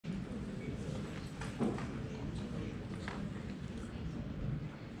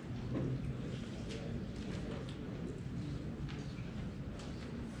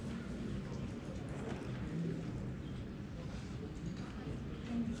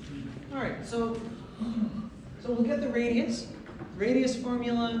All right, so we'll get the radius. Radius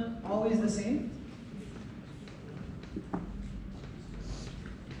formula, always the same.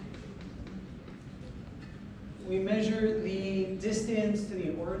 We measure the distance to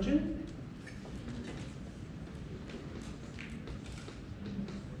the origin.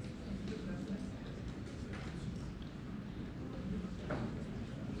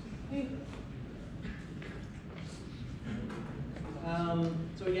 Okay.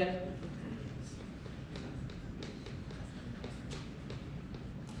 So we get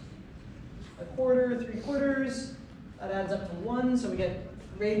a quarter, 3/4. That adds up to 1, so we get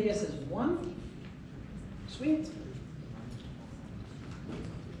radius is 1. Sweet.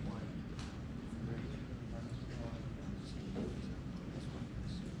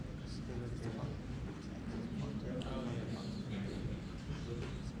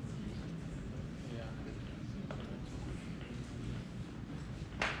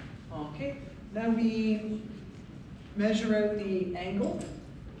 Okay, now we measure out the angle.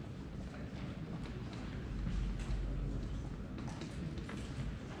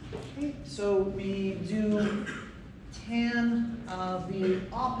 Okay, so we do tan of the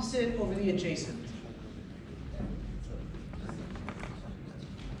opposite over the adjacent.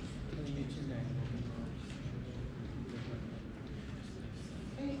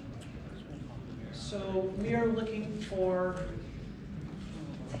 Okay, so we are looking for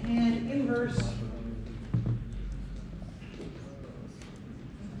tan inverse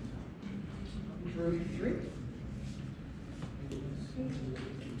root 3.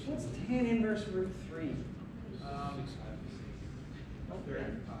 What's tan inverse root 3?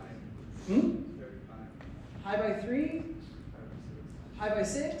 35. Pi by 3? Pi by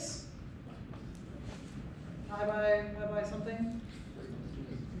 6? Pi by something?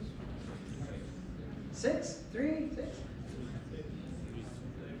 6? 3? 6?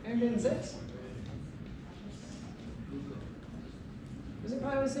 And 6? Is it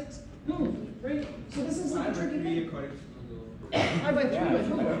pi by 6? Right. So this is like a tricky thing. Pi by 3 by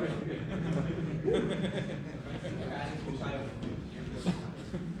 4.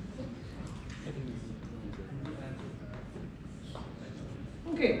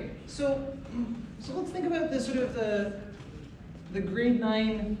 Okay, so let's think about this sort of the grade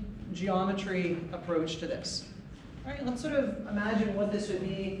 9 geometry approach to this. All right, let's sort of imagine what this would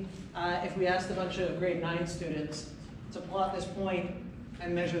be if we asked a bunch of grade 9 students to plot this point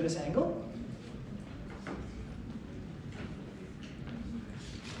and measure this angle.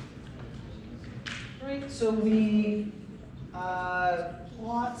 Right, so we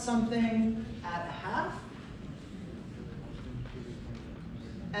plot something at half,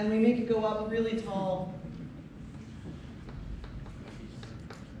 and we make it go up really tall.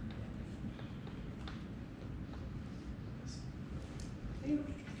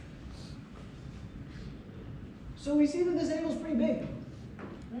 So we see that this angle is pretty big,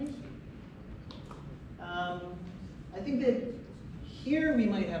 right? I think that here we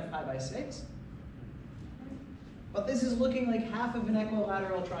might have pi by 6, but this is looking like half of an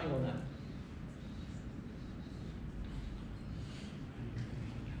equilateral triangle now.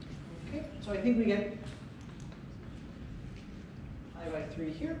 Okay, so I think we get pi by 3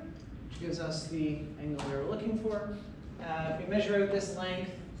 here, which gives us the angle we were looking for. If we measure out this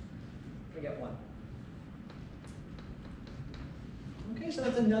length, we get 1. Okay, so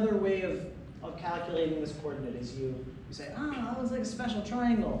that's another way of calculating this coordinate is you say, that looks like a special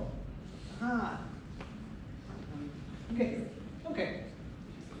triangle. Okay.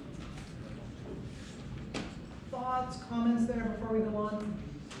 Thoughts, comments there before we go on?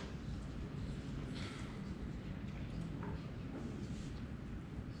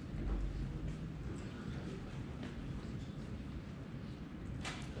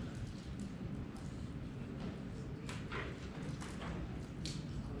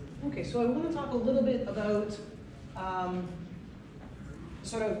 Okay, so I want to talk a little bit about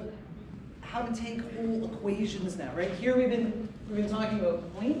sort of how to take whole equations now, right? Here we've been talking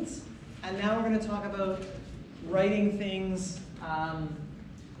about points, and now we're going to talk about writing things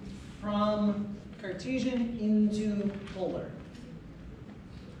from Cartesian into polar.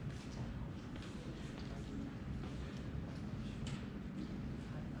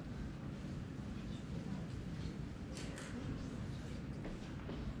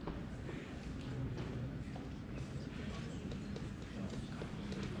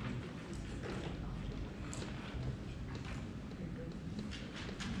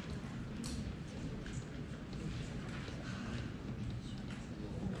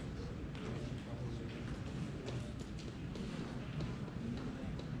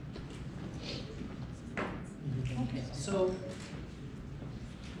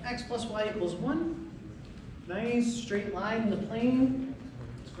 x plus y equals 1. Nice straight line in the plane.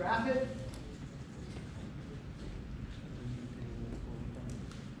 Let's graph it.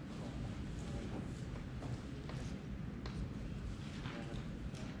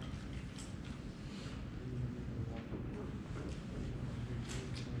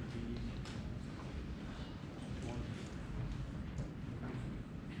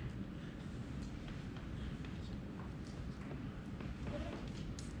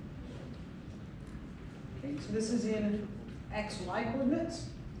 So this is in x, y coordinates.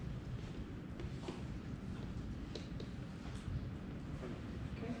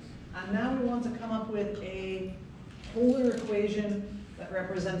 Okay. And now we want to come up with a polar equation that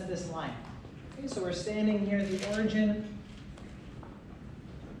represents this line. Okay, so we're standing near the origin.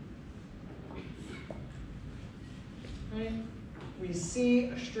 Right. We see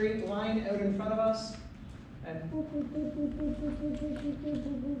a straight line out in front of us. And we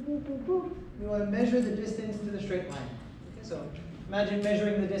want to measure the distance to the straight line. Okay, so imagine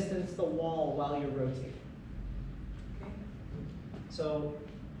measuring the distance to the wall while you're rotating. Okay? So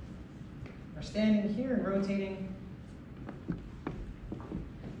we're standing here and rotating.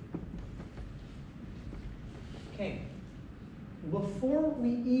 Okay. Before we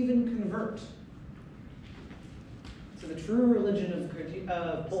even convert to the true religion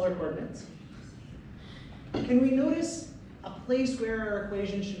of polar coordinates, can we notice a place where our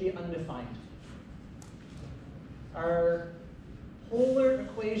equation should be undefined? Our polar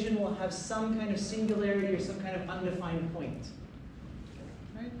equation will have some kind of singularity or some kind of undefined point.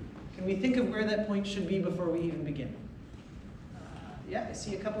 Right? Can we think of where that point should be before we even begin? Yeah, I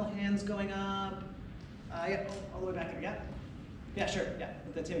see a couple hands going up. Yeah, all the way back there, yeah? Yeah, sure, yeah,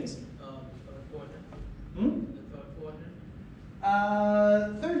 that's Timmy's. Quadrant. The third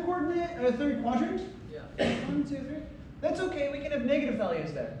quadrant? Third coordinate, or third quadrant? Yeah. 1, 2, 3. That's okay, we can have negative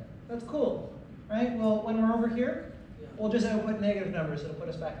values there. That's cool, right? Well, when we're over here, Yeah. we'll just output negative numbers, it'll put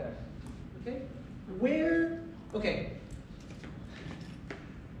us back there. Okay? Okay.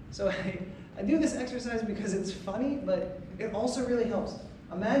 So I do this exercise because it's funny, but it also really helps.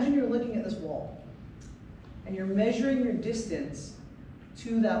 Imagine you're looking at this wall, and you're measuring your distance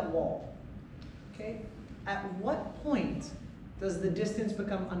to that wall. Okay? At what point does the distance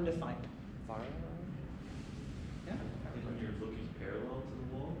become undefined? Yeah? When you're looking parallel to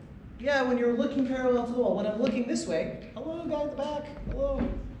the wall? Yeah, when you're looking parallel to the wall. When I'm looking this way, hello, guy at the back, hello.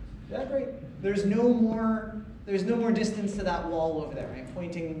 Yeah, great. There's no more distance to that wall over there. I'm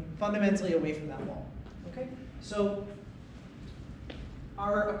pointing fundamentally away from that wall. Okay? So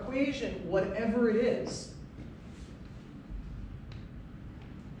our equation, whatever it is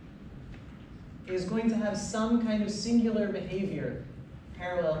going to have some kind of singular behavior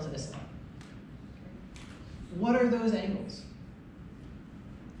parallel to this line. What are those angles?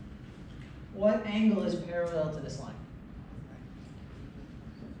 What angle is parallel to this line?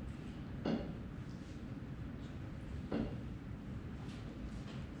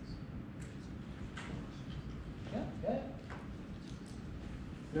 Yeah?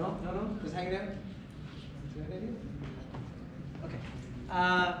 No? Just hang it out? Okay.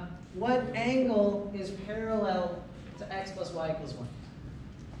 What angle is parallel to x plus y equals 1?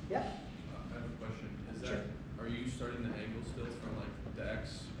 Yeah? I have a question. Is Sure. that, are you starting the angle still from like the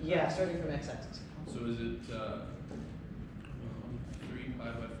x? Yeah, starting from x-axis. So is it 3 pi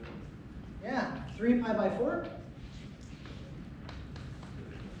by 4? Yeah, 3 pi by 4.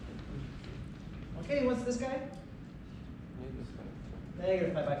 Okay, what's this guy?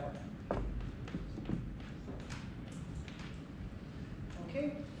 Negative pi by 4.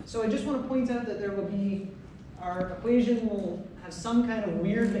 Okay, so I just want to point out that there will be, our equation will have some kind of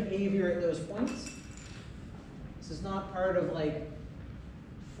weird behavior at those points. This is not part of like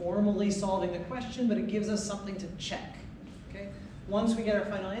formally solving the question, but it gives us something to check. Okay? Once we get our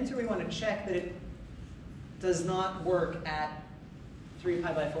final answer, we want to check that it does not work at 3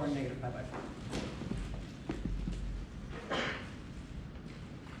 pi by 4 and negative pi by 4.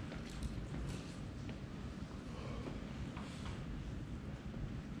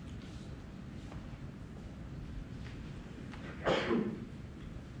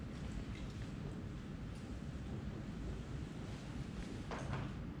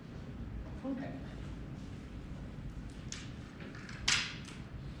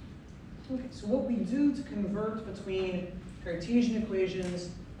 Okay, so what we do to convert between Cartesian equations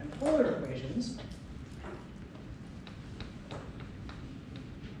and polar equations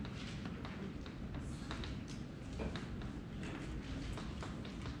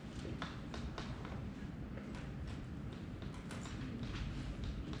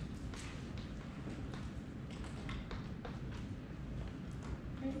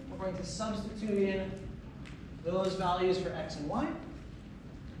we're going to substitute in those values for x and y.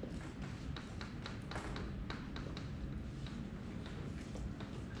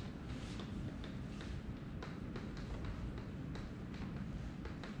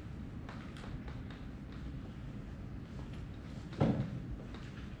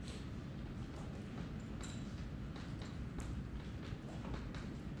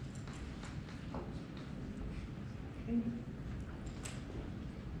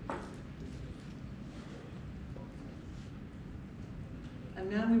 And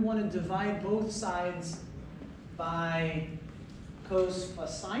now we want to divide both sides by cos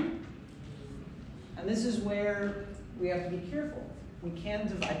plus sine. And this is where we have to be careful. We can't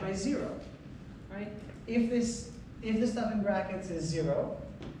divide by 0, right? If the stuff in brackets is 0,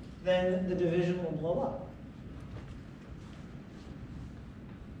 then the division will blow up.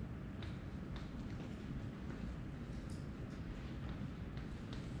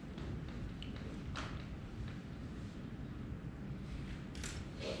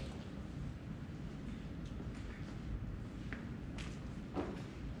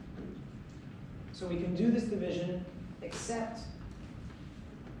 So we can do this division, except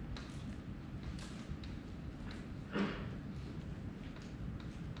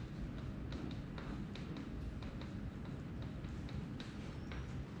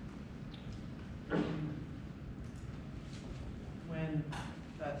when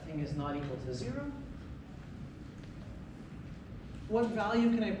that thing is not equal to 0. What value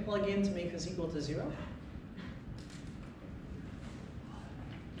can I plug in to make this equal to 0?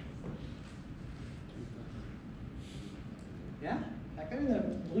 Yeah? Back there in the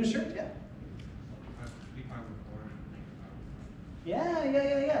blue shirt? Yeah?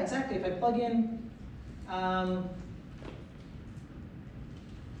 Yeah, exactly. If I plug in, all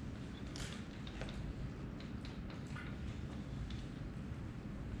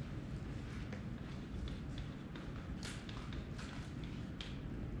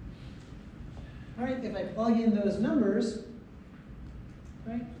right, if I plug in those numbers,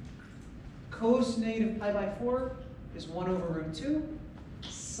 right, cos negative pi by 4 is 1 over root 2.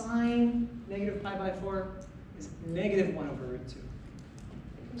 Sine negative pi by 4 is negative 1 over root 2.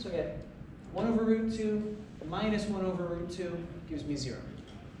 So I get 1 over root 2 minus 1 over root 2 gives me 0.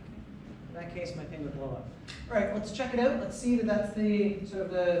 In that case, my thing would blow up. All right, let's check it out. Let's see that that's the sort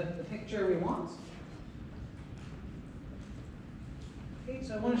of the picture we want. Okay,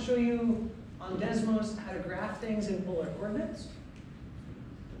 so I want to show you on Desmos how to graph things in polar coordinates.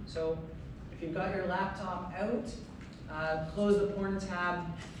 So if you've got your laptop out, close the porn tab,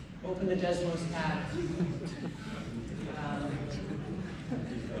 open the Desmos tab.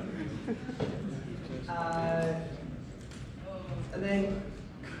 And then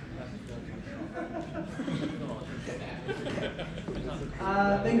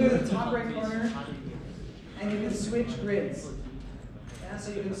go to the top right corner, and you can switch grids. Yeah,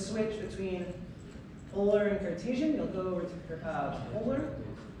 so you can switch between polar and Cartesian. You'll go over to polar.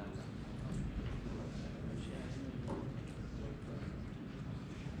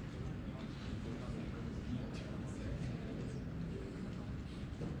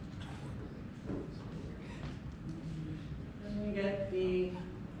 And we get the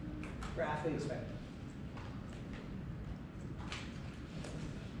graph we expect.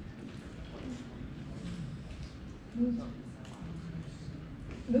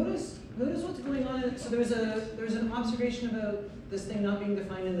 Notice what's going on. So there's an observation about this thing not being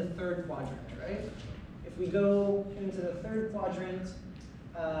defined in the third quadrant, right? If we go into the third quadrant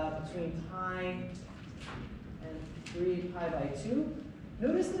between pi and 3 pi by 2,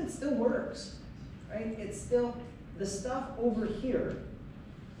 notice that it still works, right? It's still the stuff over here,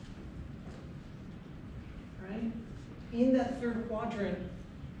 right? In that third quadrant,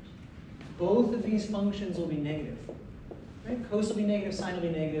 both of these functions will be negative. Right? Cos will be negative, sine will be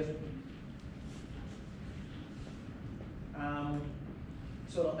negative.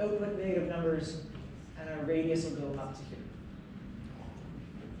 So it'll output negative numbers, and our radius will go up to here.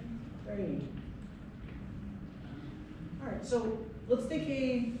 Very neat. All right, so let's take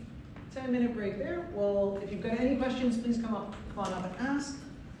a 10-minute break there. Well, if you've got any questions, please come on up and ask.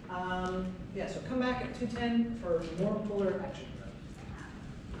 Yeah, so come back at 2:10 for more polar action.